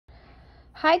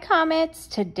Hi Comets,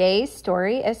 today's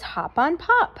story is Hop on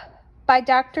Pop by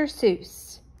Dr.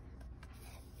 Seuss.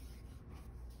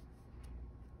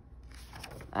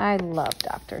 I love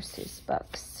Dr. Seuss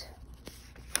books.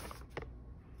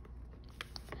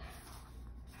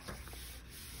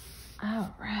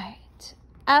 All right,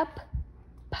 up,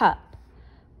 pup.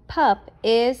 Pup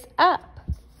is up.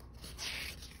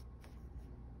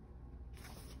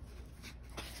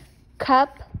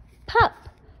 Cup, pup.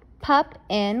 Pup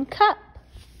in cup.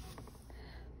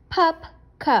 Pup,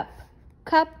 cup.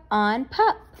 Cup on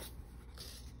pup.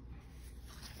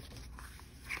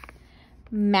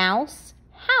 Mouse,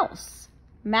 house.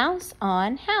 Mouse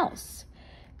on house.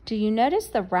 Do you notice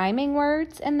the rhyming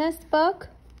words in this book?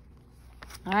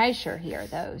 I sure hear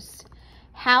those.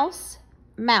 House,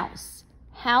 mouse.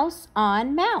 House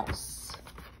on mouse.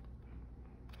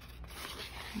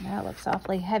 That looks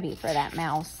awfully heavy for that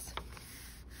mouse.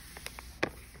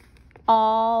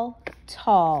 All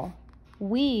tall.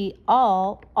 We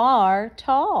all are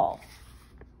tall.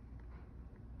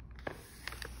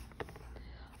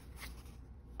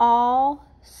 All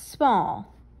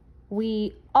small.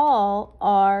 We all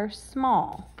are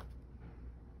small.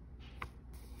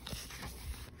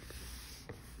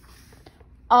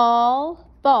 All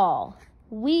ball.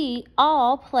 We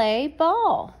all play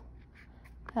ball.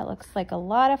 That looks like a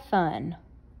lot of fun.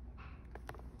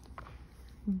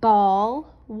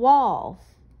 Ball wall.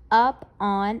 Up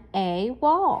on a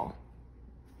wall.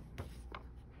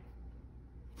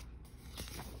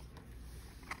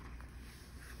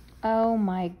 Oh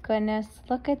my goodness,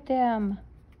 look at them.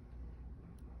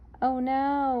 Oh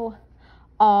no.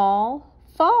 All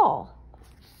fall.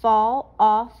 Fall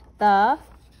off the,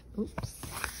 oops,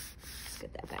 let's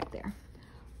get that back there.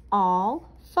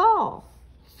 All fall.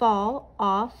 Fall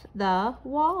off the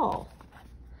wall.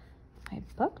 My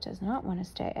book does not want to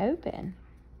stay open.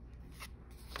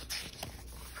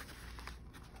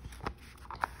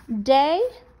 Day,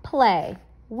 play.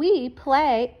 We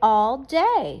play all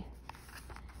day.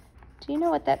 Do you know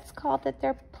what that's called that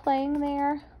they're playing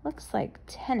there? Looks like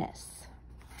tennis.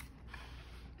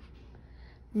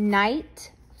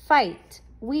 Night, fight.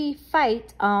 We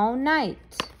fight all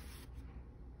night.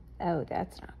 Oh,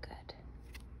 that's not good.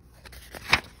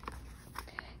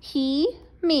 He,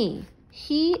 me.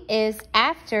 He is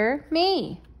after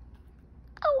me.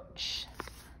 Ouch.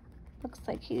 Looks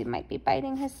like he might be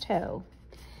biting his toe.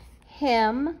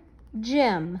 Him,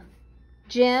 Jim.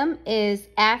 Jim is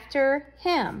after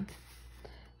him.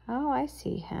 Oh, I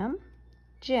see him.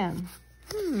 Jim.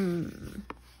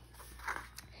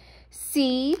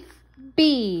 C,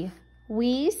 B.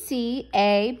 We see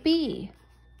a B.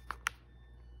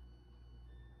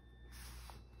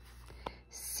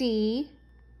 C,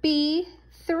 B,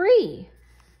 3.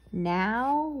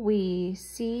 Now we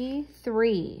see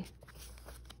 3.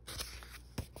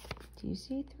 Do you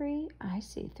see 3? I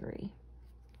see 3.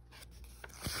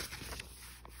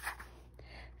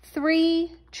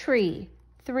 3, tree.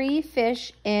 3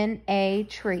 fish in a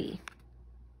tree.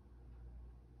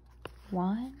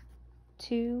 1,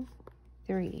 2,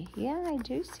 3. Yeah, I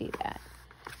do see that.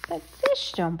 But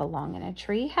fish don't belong in a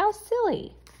tree. How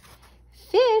silly.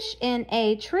 Fish in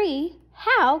a tree?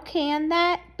 How can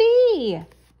that be?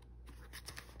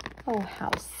 Oh,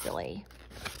 how silly.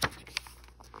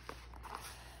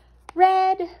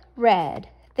 Red, red.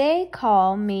 They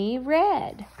call me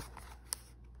Red.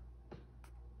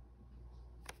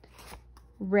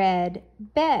 Red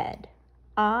bed.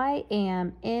 I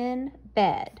am in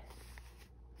bed.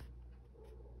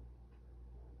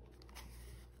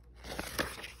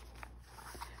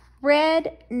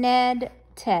 Red Ned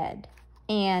Ted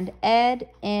and Ed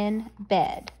in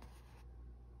bed.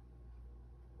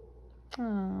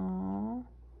 Oh,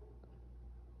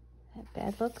 that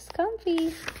bed looks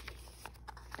comfy.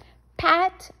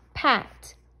 Pat,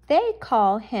 Pat. They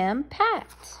call him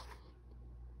Pat.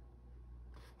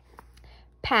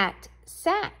 Pat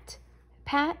sat.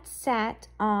 Pat sat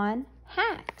on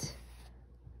hat.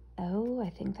 Oh,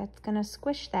 I think that's going to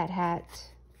squish that hat.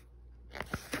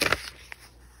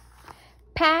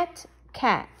 Pat,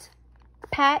 cat.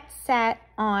 Pat sat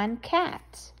on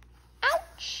cat.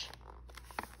 Ouch!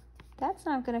 That's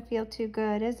not going to feel too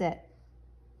good, is it?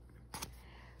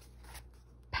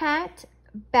 Pat,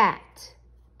 bat.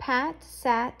 Pat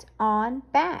sat on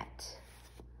bat.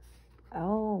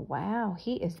 Oh, wow.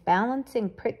 He is balancing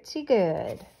pretty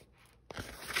good.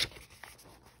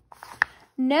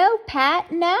 No,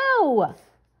 Pat, no.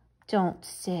 Don't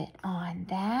sit on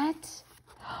that.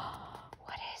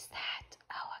 What is that?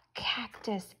 Oh, a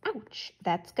cactus. Ouch.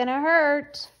 That's going to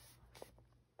hurt.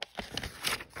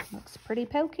 Looks pretty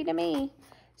pokey to me.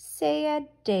 Sad,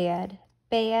 dad,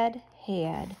 bad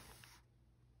head.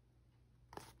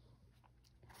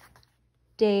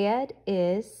 Dad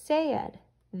is sad,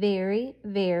 very,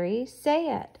 very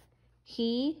sad.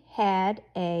 He had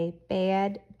a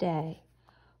bad day.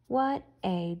 What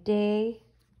a day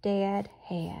Dad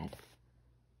had.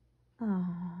 Oh,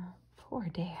 poor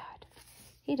Dad.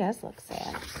 He does look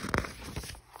sad.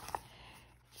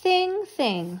 Thing,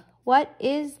 thing. What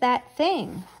is that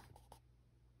thing?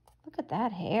 Look at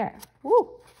that hair.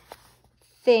 Woo.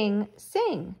 Thing,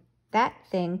 sing. That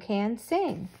thing can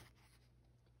sing.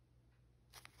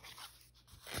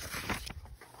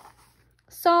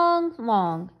 Song,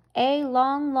 long. A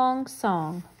long, long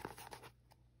song.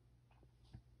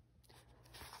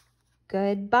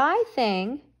 Goodbye,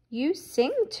 thing. You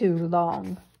sing too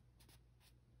long.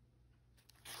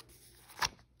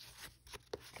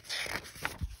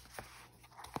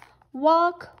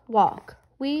 Walk, walk.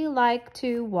 We like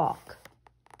to walk.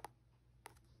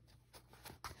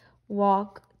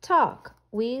 Walk, talk.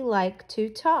 We like to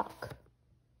talk.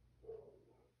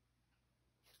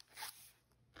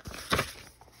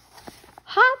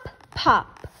 Hop,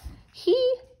 pop.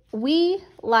 We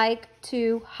like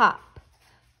to hop.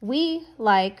 We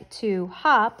like to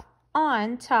hop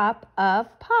on top of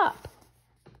Pop.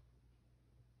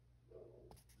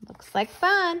 Looks like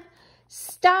fun.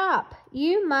 Stop!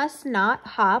 You must not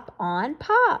hop on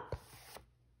Pop.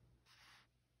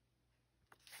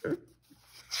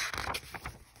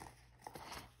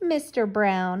 Mr.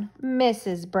 Brown,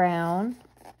 Mrs. Brown.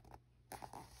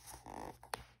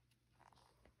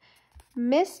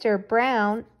 Mr.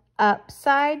 Brown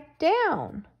upside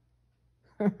down.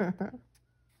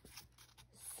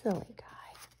 Silly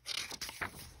guy.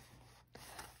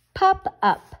 Pup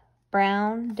up,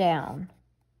 Brown down.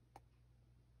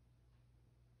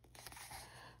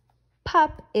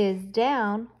 Pup is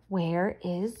down. Where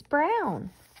is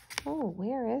Brown? Oh,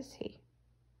 where is he?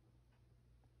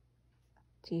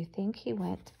 Do you think he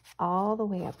went all the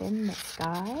way up in the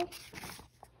sky?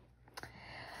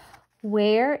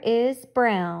 Where is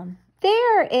Brown?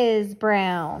 There is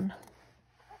Brown.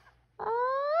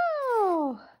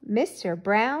 Oh, Mr.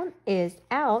 Brown is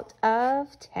out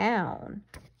of town.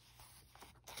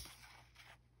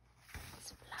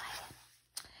 It's flying.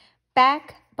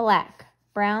 Back black.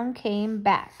 Brown came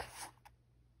back.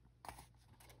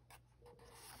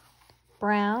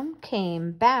 Brown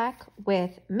came back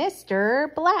with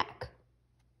Mr. Black.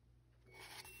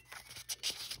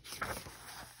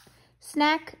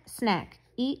 Snack, snack,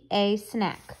 eat a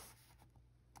snack.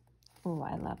 Oh,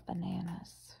 I love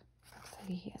bananas. Looks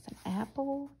like he has an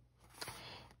apple.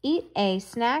 Eat a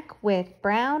snack with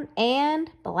Brown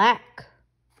and Black.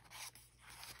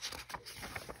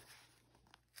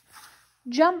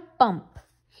 Jump, bump.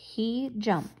 He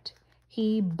jumped.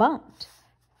 He bumped.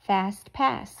 Fast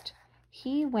past.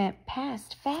 He went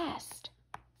past fast.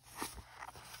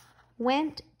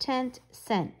 Went tent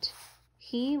sent.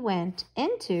 He went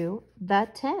into the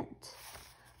tent.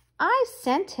 I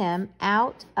sent him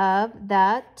out of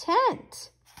the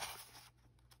tent.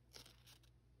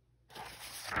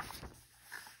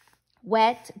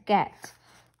 Wet get.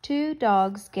 Two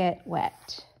dogs get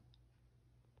wet.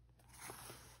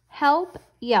 Help,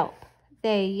 yelp.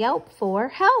 They yelp for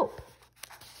help.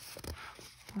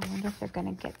 I wonder if they're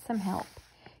going to get some help.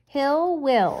 Hill,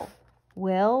 will.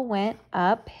 Will went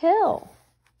uphill.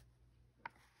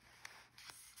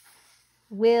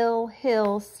 Will,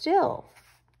 hill, still.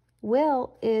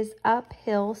 Will is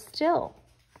uphill still.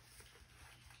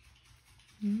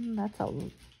 That's a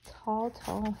tall,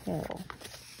 tall hill.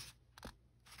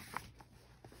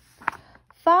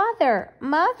 Father,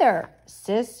 mother,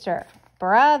 sister,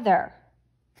 brother.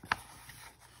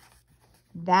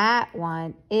 That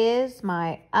one is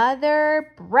my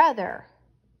other brother.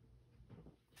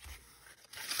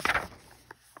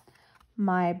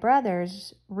 My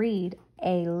brothers read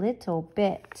a little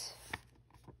bit.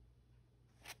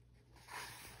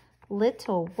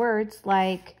 Little words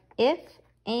like if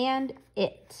and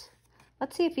it.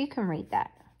 Let's see if you can read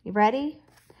that. You ready?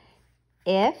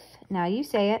 If, now you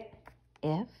say it.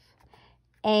 If,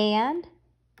 and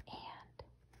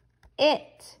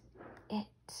it.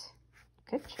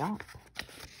 Good job.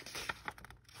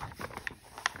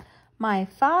 My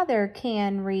father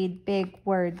can read big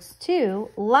words too,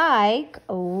 like,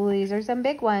 oh, these are some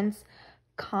big ones,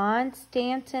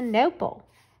 Constantinople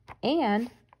and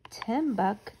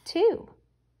Timbuktu.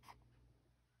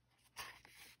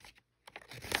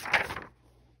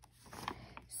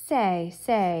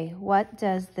 Say, what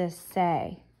does this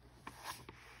say?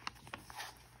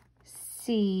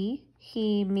 See,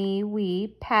 he, me, we,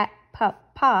 pat,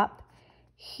 pup, pop.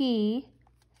 He,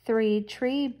 3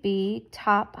 tree, bee,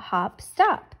 top, hop,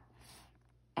 stop.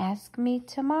 Ask me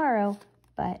tomorrow,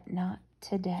 but not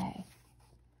today.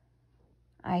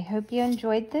 I hope you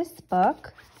enjoyed this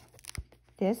book.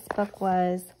 This book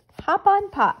was Hop on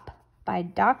Pop by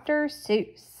Dr.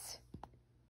 Seuss.